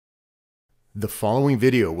The following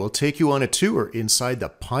video will take you on a tour inside the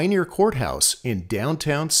Pioneer Courthouse in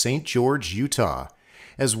downtown St. George, Utah,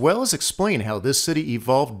 as well as explain how this city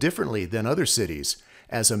evolved differently than other cities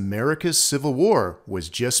as America's Civil War was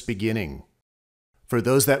just beginning. For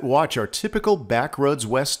those that watch our typical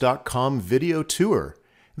backroadswest.com video tour,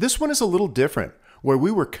 this one is a little different, where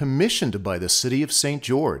we were commissioned by the city of St.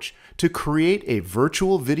 George to create a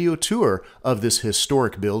virtual video tour of this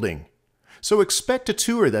historic building. So expect a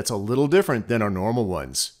tour that's a little different than our normal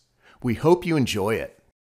ones. We hope you enjoy it.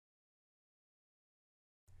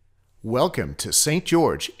 Welcome to St.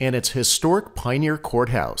 George and its historic Pioneer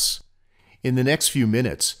Courthouse. In the next few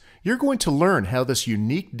minutes, you're going to learn how this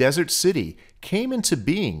unique desert city came into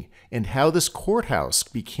being and how this courthouse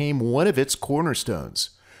became one of its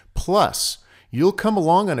cornerstones. Plus, you'll come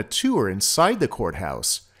along on a tour inside the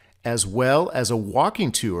courthouse, as well as a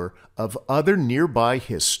walking tour of other nearby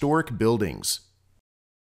historic buildings.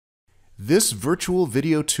 This virtual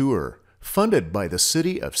video tour, funded by the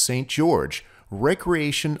City of St. George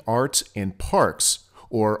Recreation, Arts, and Parks,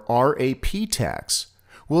 or RAP tax,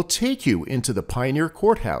 will take you into the Pioneer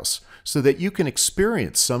Courthouse so that you can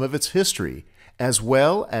experience some of its history, as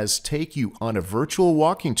well as take you on a virtual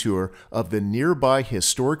walking tour of the nearby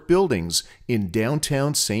historic buildings in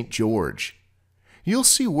downtown St. George. You'll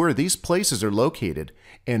see where these places are located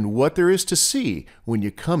and what there is to see when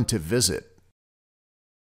you come to visit.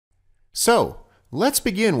 So, let's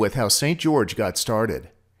begin with how St. George got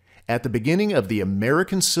started. At the beginning of the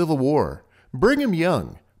American Civil War, Brigham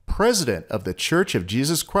Young, president of the Church of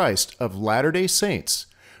Jesus Christ of Latter-day Saints,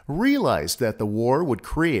 realized that the war would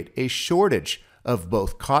create a shortage of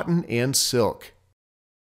both cotton and silk.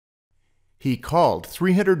 He called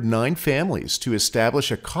 309 families to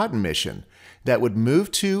establish a cotton mission that would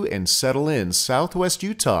move to and settle in southwest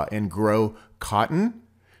Utah and grow cotton,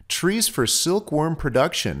 trees for silkworm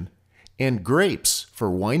production, and grapes for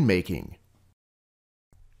winemaking.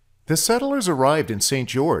 The settlers arrived in St.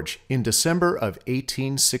 George in December of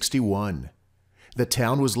 1861. The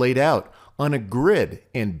town was laid out on a grid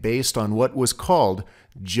and based on what was called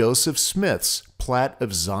Joseph Smith's Plat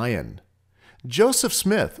of Zion. Joseph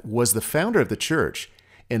Smith was the founder of the church,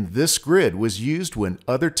 and this grid was used when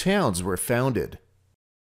other towns were founded.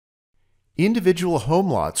 Individual home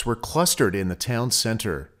lots were clustered in the town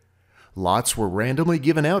center. Lots were randomly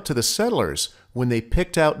given out to the settlers when they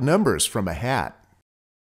picked out numbers from a hat.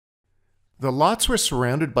 The lots were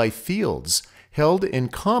surrounded by fields held in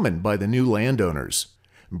common by the new landowners.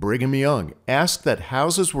 Brigham Young asked that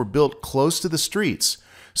houses were built close to the streets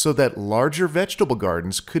so that larger vegetable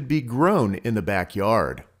gardens could be grown in the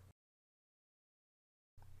backyard.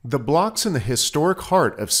 The blocks in the historic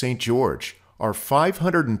heart of St. George are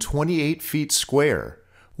 528 feet square,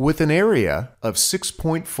 with an area of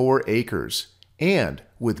 6.4 acres, and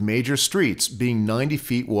with major streets being 90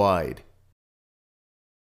 feet wide.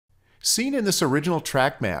 Seen in this original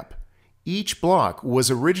tract map, each block was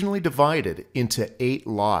originally divided into 8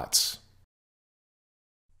 lots.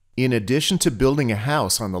 In addition to building a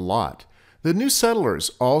house on the lot, the new settlers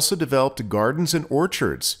also developed gardens and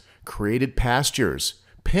orchards, created pastures,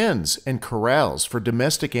 pens and corrals for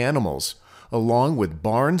domestic animals, along with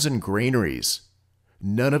barns and granaries.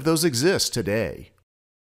 None of those exist today.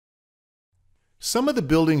 Some of the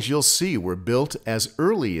buildings you'll see were built as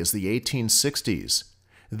early as the 1860s.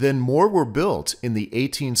 Then more were built in the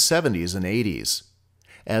 1870s and 80s.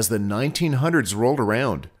 As the 1900s rolled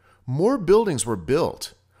around, more buildings were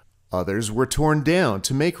built. Others were torn down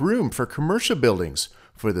to make room for commercial buildings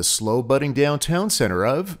for the slow-budding downtown center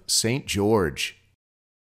of St. George.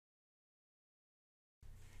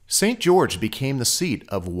 St. George became the seat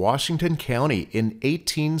of Washington County in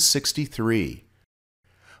 1863.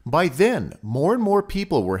 By then, more and more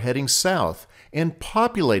people were heading south and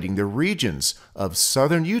populating the regions of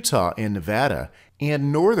southern Utah and Nevada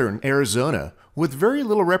and northern Arizona with very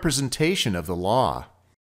little representation of the law.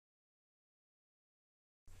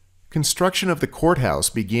 Construction of the courthouse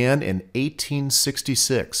began in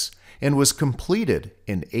 1866 and was completed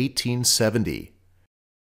in 1870.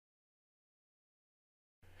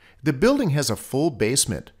 The building has a full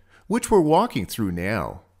basement, which we're walking through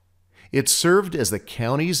now. It served as the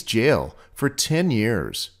county's jail for 10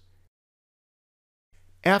 years.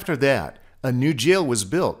 After that, a new jail was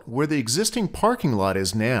built where the existing parking lot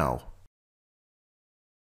is now.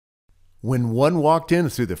 When one walked in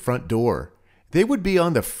through the front door, they would be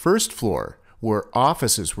on the first floor, where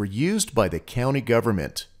offices were used by the county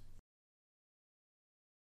government.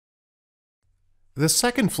 The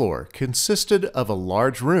second floor consisted of a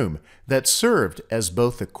large room that served as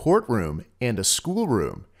both a courtroom and a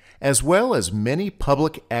schoolroom, as well as many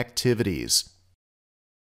public activities.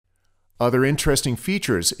 Other interesting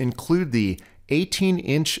features include the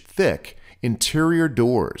 18-inch thick interior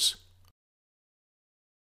doors,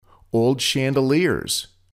 old chandeliers,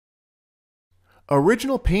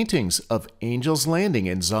 original paintings of Angel's Landing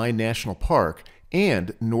in Zion National Park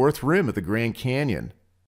and North Rim of the Grand Canyon,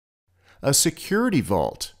 a security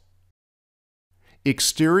vault,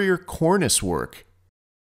 exterior cornice work,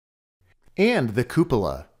 and the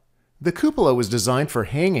cupola. The cupola was designed for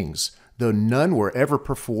hangings, though none were ever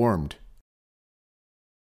performed.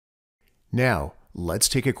 Now, let's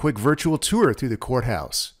take a quick virtual tour through the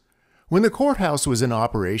courthouse. When the courthouse was in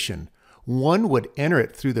operation, one would enter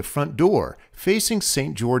it through the front door facing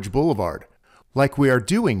St. George Boulevard, like we are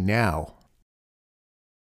doing now.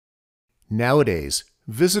 Nowadays,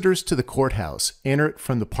 visitors to the courthouse enter it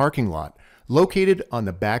from the parking lot located on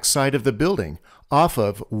the back side of the building off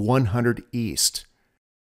of 100 East.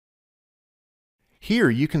 Here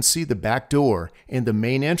you can see the back door and the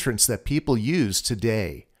main entrance that people use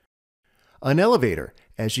today. An elevator,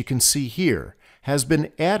 as you can see here, has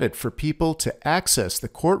been added for people to access the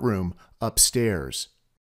courtroom upstairs.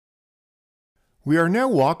 We are now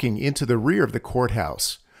walking into the rear of the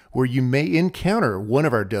courthouse, where you may encounter one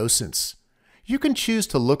of our docents. You can choose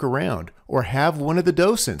to look around or have one of the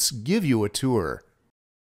docents give you a tour.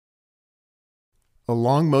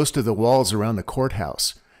 Along most of the walls around the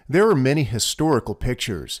courthouse, there are many historical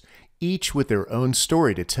pictures, each with their own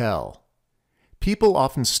story to tell. People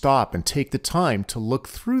often stop and take the time to look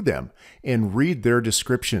through them and read their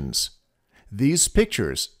descriptions. These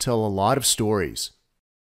pictures tell a lot of stories.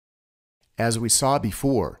 As we saw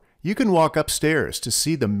before, you can walk upstairs to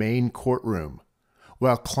see the main courtroom.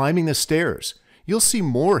 While climbing the stairs, you'll see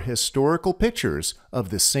more historical pictures of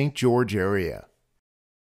the St. George area.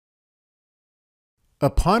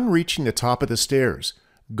 Upon reaching the top of the stairs,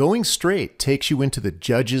 going straight takes you into the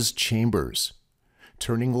judge's chambers.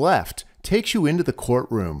 Turning left takes you into the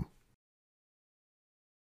courtroom.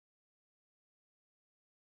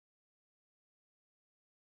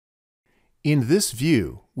 In this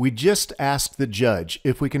view, we just asked the judge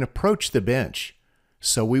if we can approach the bench,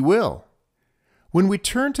 so we will. When we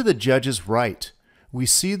turn to the judge's right, we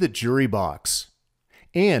see the jury box.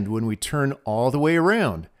 And when we turn all the way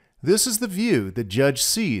around, this is the view the judge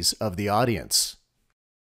sees of the audience.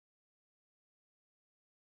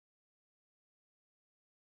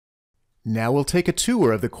 Now we'll take a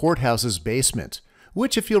tour of the courthouse's basement,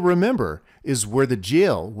 which, if you'll remember, is where the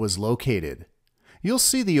jail was located. You'll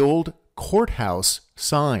see the old Courthouse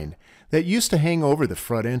sign that used to hang over the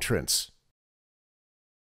front entrance.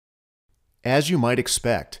 As you might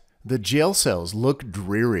expect, the jail cells look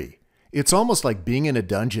dreary. It's almost like being in a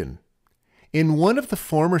dungeon. In one of the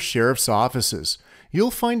former sheriff's offices,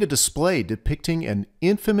 you'll find a display depicting an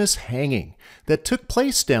infamous hanging that took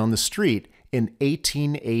place down the street in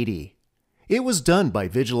 1880. It was done by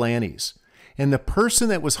vigilantes, and the person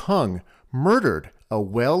that was hung murdered a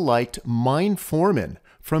well-liked mine foreman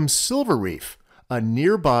from Silver Reef, a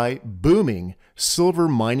nearby booming silver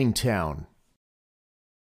mining town.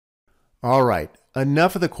 All right,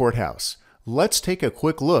 enough of the courthouse. Let's take a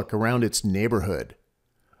quick look around its neighborhood.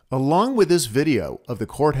 Along with this video of the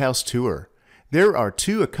courthouse tour, there are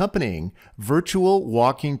 2 accompanying virtual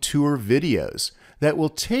walking tour videos that will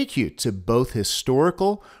take you to both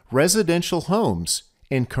historical residential homes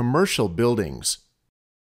and commercial buildings.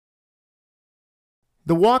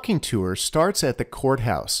 The walking tour starts at the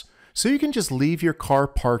courthouse, so you can just leave your car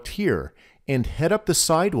parked here and head up the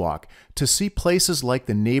sidewalk to see places like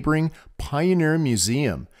the neighboring Pioneer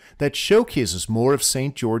Museum that showcases more of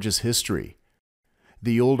St. George's history,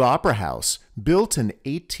 the old Opera House built in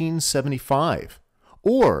 1875,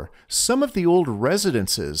 or some of the old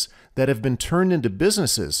residences that have been turned into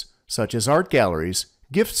businesses such as art galleries,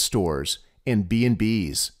 gift stores, and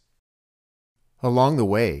B&Bs. Along the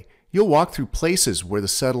way, you'll walk through places where the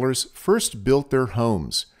settlers first built their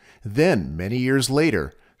homes. Then, many years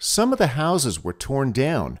later, some of the houses were torn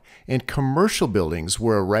down and commercial buildings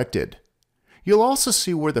were erected. You'll also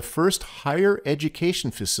see where the first higher education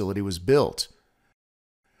facility was built.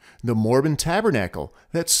 The Mormon Tabernacle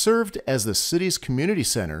that served as the city's community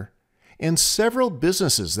center, and several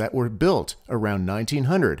businesses that were built around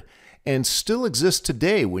 1900 and still exist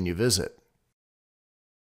today when you visit.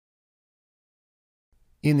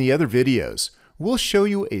 In the other videos, we'll show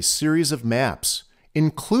you a series of maps,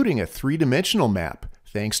 including a 3-dimensional map,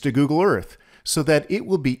 thanks to Google Earth, so that it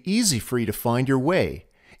will be easy for you to find your way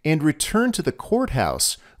and return to the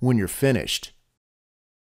courthouse when you're finished.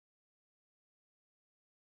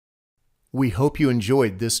 We hope you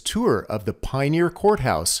enjoyed this tour of the Pioneer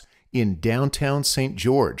Courthouse in downtown St.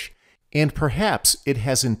 George, and perhaps it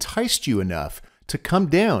has enticed you enough to come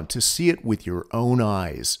down to see it with your own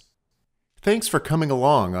eyes. Thanks for coming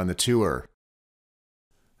along on the tour.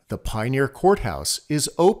 The Pioneer Courthouse is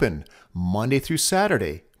open Monday through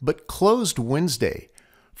Saturday, but closed Wednesday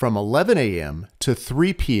from 11 a.m. to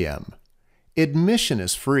 3 p.m. Admission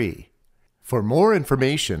is free. For more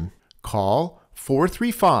information, call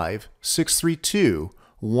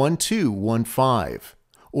 435-632-1215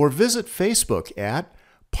 or visit Facebook at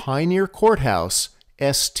Pioneer Courthouse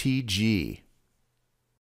STG.